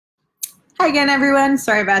Hi again, everyone.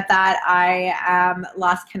 Sorry about that. I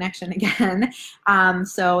lost connection again.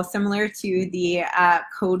 So similar to the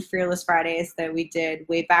Code Fearless Fridays that we did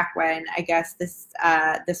way back when, I guess this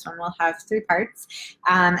one will have 3 parts.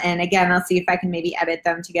 And again, I'll see if I can maybe edit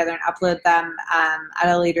them together and upload them at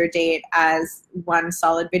a later date as one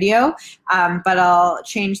solid video. But I'll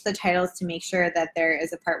change the titles to make sure that there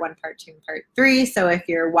is a part 1, part 2, and part 3. So if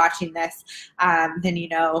you're watching this, then you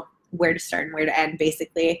know where to start and where to end,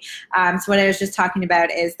 basically. So what I was just talking about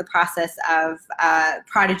is the process of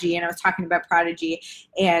Prodigy, and I was talking about Prodigy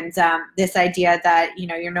and this idea that, you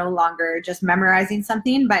know, you're no longer just memorizing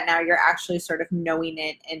something, but now you're actually sort of knowing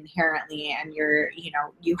it inherently, and you're, you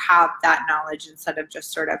know, you have that knowledge instead of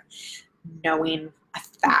just sort of knowing a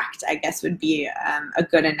fact, I guess would be a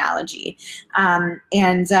good analogy.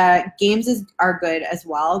 Games are good as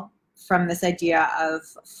well, from this idea of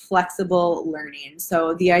flexible learning.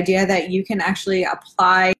 So the idea that you can actually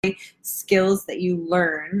apply skills that you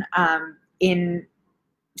learn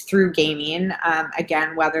through gaming,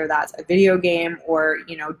 again, whether that's a video game or,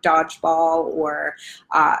 you know, dodgeball or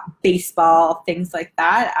baseball, things like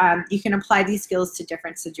that. You can apply these skills to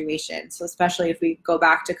different situations. So especially if we go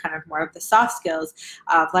back to kind of more of the soft skills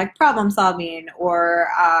of like problem solving or,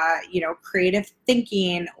 you know, creative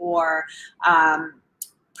thinking or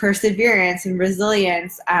perseverance and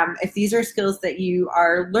resilience. If these are skills that you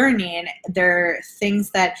are learning, they're things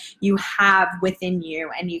that you have within you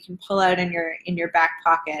and you can pull out in your back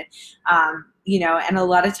pocket. You know, and a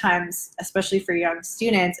lot of times, especially for young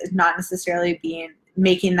students, it's not necessarily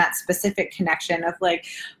making that specific connection of like,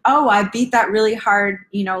 oh, I beat that really hard,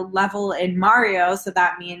 you know, level in Mario, so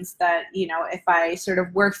that means that, you know, if I sort of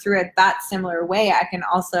work through it that similar way, I can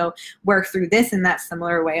also work through this in that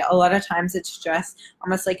similar way. A lot of times it's just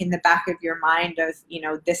almost like in the back of your mind of, you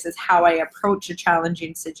know, this is how I approach a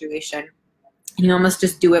challenging situation. And you almost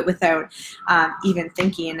just do it without even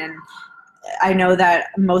thinking. And I know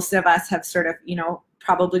that most of us have sort of, you know,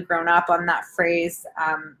 probably grown up on that phrase,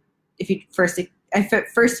 if at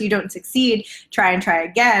first you don't succeed, try and try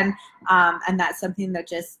again. And that's something that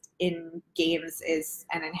just in games is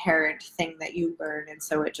an inherent thing that you learn. And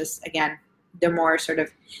so it just, again, the more sort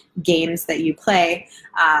of games that you play,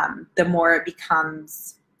 the more it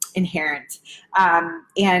becomes inherent.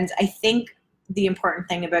 And I think the important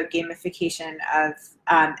thing about gamification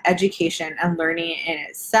of education and learning in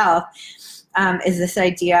itself is this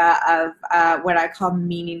idea of what I call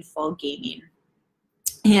meaningful gaming.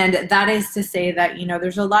 And that is to say that, you know,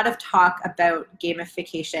 there's a lot of talk about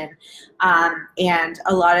gamification and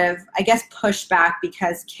a lot of, I guess, pushback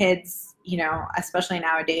because kids, you know, especially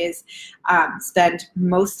nowadays, spend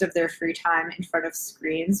most of their free time in front of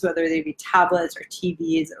screens, whether they be tablets or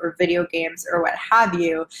TVs or video games or what have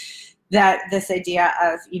you, that this idea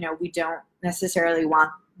of, you know, we don't necessarily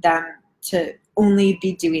want them to only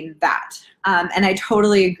be doing that. And I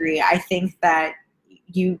totally agree. I think that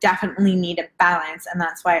you definitely need a balance, and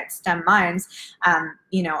that's why at STEM Minds,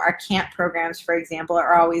 you know, our camp programs, for example,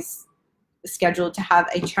 are always scheduled to have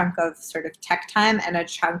a chunk of sort of tech time and a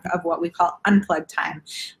chunk of what we call unplugged time,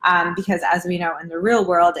 because as we know in the real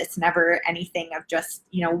world, it's never anything of just,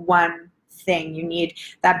 you know, one thing. You need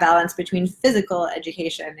that balance between physical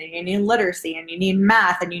education, and you need literacy, and you need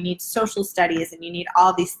math, and you need social studies, and you need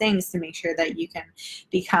all these things to make sure that you can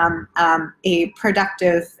become a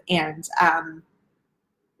productive and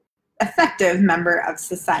effective member of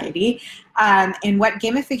society. And what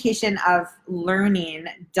gamification of learning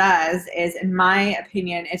does is, in my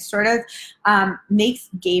opinion, it sort of makes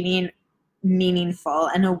gaming meaningful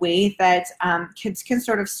in a way that kids can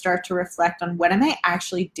sort of start to reflect on, what am I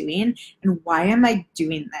actually doing and why am I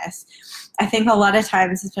doing this? I think a lot of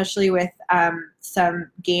times, especially with some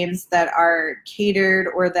games that are catered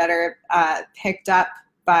or that are picked up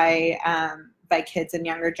by kids and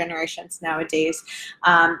younger generations nowadays,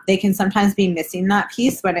 they can sometimes be missing that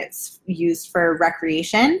piece when it's used for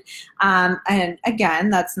recreation. And again,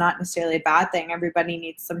 that's not necessarily a bad thing. Everybody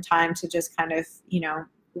needs some time to just kind of, you know,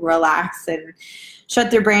 relax and shut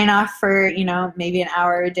their brain off for, you know, maybe an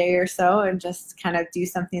hour a day or so and just kind of do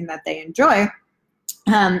something that they enjoy.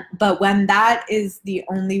 But when that is the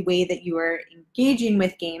only way that you are engaging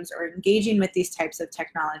with games or engaging with these types of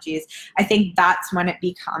technologies, I think that's when it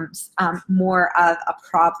becomes more of a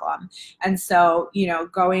problem. And so, you know,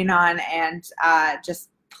 going on and just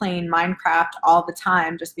playing Minecraft all the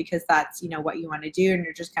time just because that's, you know, what you want to do, and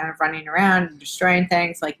you're just kind of running around and destroying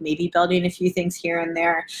things, like maybe building a few things here and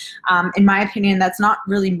there. In my opinion, that's not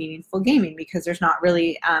really meaningful gaming because there's not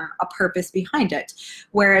really a purpose behind it.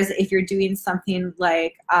 Whereas if you're doing something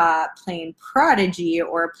like playing Prodigy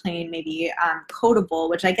or playing maybe Codable,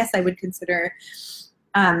 which I guess I would consider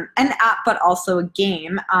an app, but also a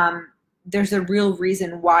game. There's a real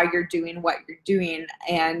reason why you're doing what you're doing,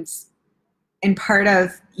 and part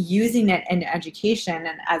of using it in education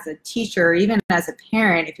and as a teacher, or even as a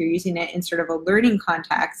parent, if you're using it in sort of a learning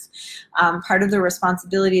context, part of the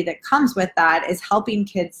responsibility that comes with that is helping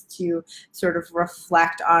kids to sort of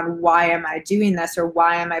reflect on, why am I doing this, or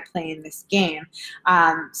why am I playing this game?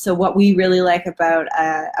 So what we really like about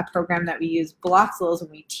a program that we use, Bloxels,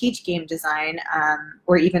 when we teach game design,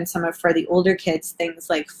 or even for the older kids, things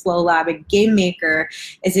like Flow Lab and Game Maker,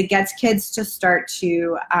 is it gets kids to start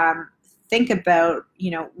to think about,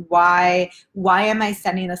 why am I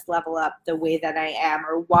setting this level up the way that I am,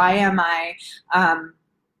 or why am I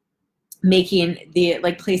placing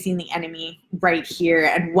the enemy right here,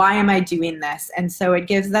 and why am I doing this? And so it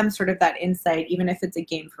gives them sort of that insight, even if it's a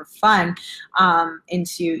game for fun,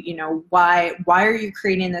 into, why are you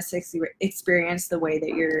creating this experience the way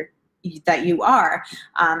that you are.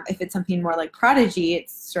 If it's something more like Prodigy,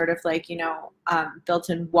 it's sort of like, built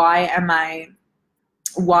in,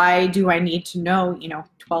 why do I need to know,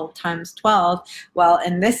 12 times 12? Well,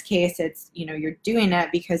 in this case, it's, you're doing it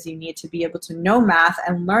because you need to be able to know math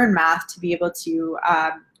and learn math to be able to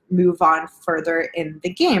move on further in the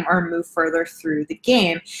game, or move further through the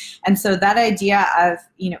game. And so that idea of,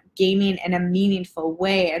 gaming in a meaningful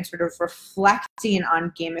way, and sort of reflecting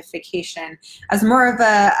on gamification as more of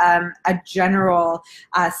a general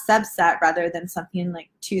subset, rather than something like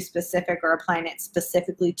too specific or applying it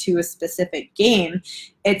specifically to a specific game.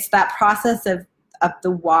 It's that process of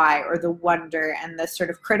the why, or the wonder, and the sort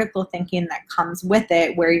of critical thinking that comes with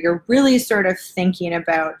it, where you're really sort of thinking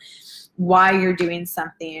about why you're doing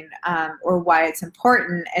something, or why it's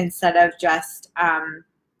important, instead of just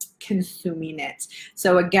consuming it.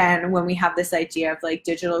 So again, when we have this idea of like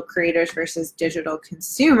digital creators versus digital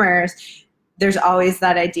consumers, there's always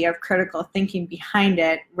that idea of critical thinking behind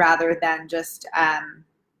it, rather than just,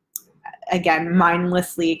 again,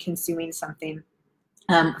 mindlessly consuming something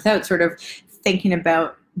without sort of thinking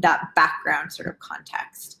about that background sort of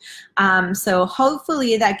context. So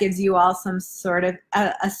hopefully that gives you all some sort of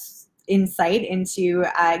a insight into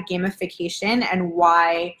gamification, and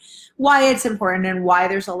why it's important, and why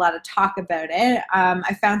there's a lot of talk about it.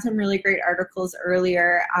 I found some really great articles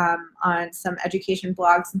earlier on some education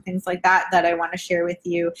blogs and things like that I want to share with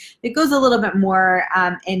you. It goes a little bit more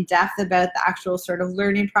in depth about the actual sort of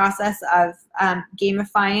learning process of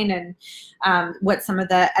gamifying, and what some of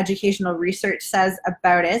the educational research says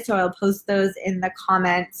about it. So I'll post those in the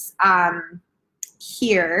comments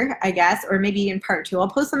here, I guess, or maybe in part 2. I'll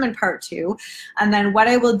post them in part 2, and then what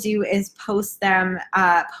I will do is post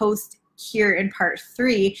here in part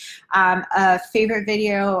 3 a favorite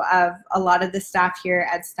video of a lot of the staff here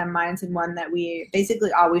at STEM Minds, and one that we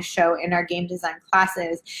basically always show in our game design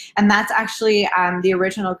classes. And that's actually the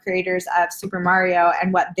original creators of Super Mario,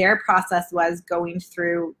 and what their process was going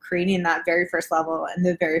through creating that very first level in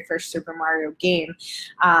the very first Super Mario game.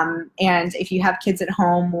 And if you have kids at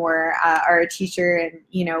home, or are a teacher, and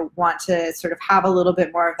want to sort of have a little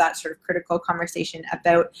bit more of that sort of critical conversation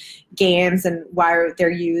about games, and why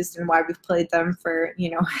they're used, and why we've played them for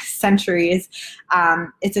centuries,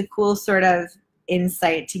 it's a cool sort of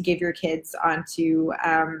insight to give your kids onto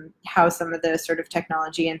how some of the sort of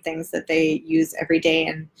technology and things that they use every day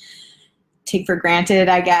and take for granted,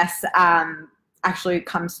 I guess, actually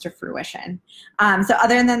comes to fruition. So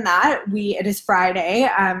other than that, it is Friday.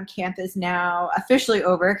 Camp is now officially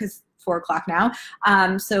over, because 4 o'clock now.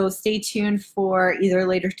 So stay tuned for either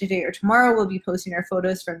later today or tomorrow. We'll be posting our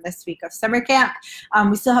photos from this week of summer camp.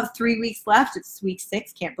 We still have 3 weeks left. It's week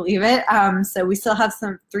 6, can't believe it. So we still have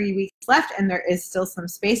 3 weeks left, and there is still some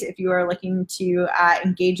space if you are looking to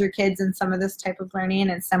engage your kids in some of this type of learning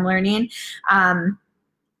and STEM learning.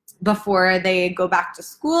 Before they go back to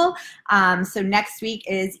school. So next week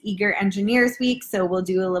is Eager Engineers Week, so we'll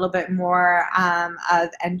do a little bit more of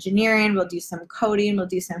engineering. We'll do some coding, we'll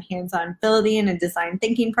do some hands-on building and design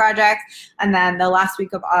thinking projects, and then the last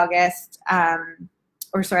week of August,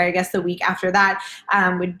 or sorry, I guess the week after that,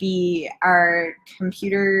 would be our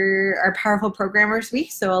Powerful Programmers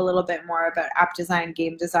Week, so a little bit more about app design,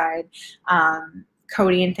 game design,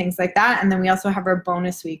 coding, and things like that. And then we also have our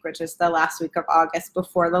bonus week, which is the last week of August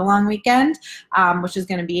before the long weekend, which is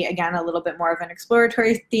going to be, again, a little bit more of an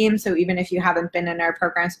exploratory theme. So even if you haven't been in our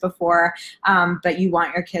programs before, but you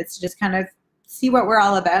want your kids to just kind of see what we're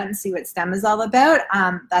all about and see what STEM is all about,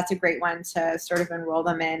 that's a great one to sort of enroll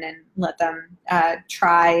them in and let them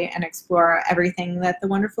try and explore everything that the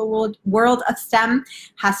wonderful world of STEM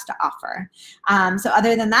has to offer. So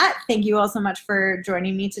other than that, thank you all so much for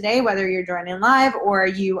joining me today, whether you're joining live or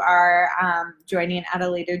you are joining at a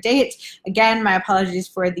later date. Again, my apologies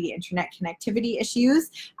for the internet connectivity issues,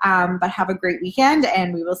 but have a great weekend,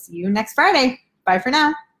 and we will see you next Friday. Bye for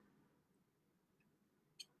now.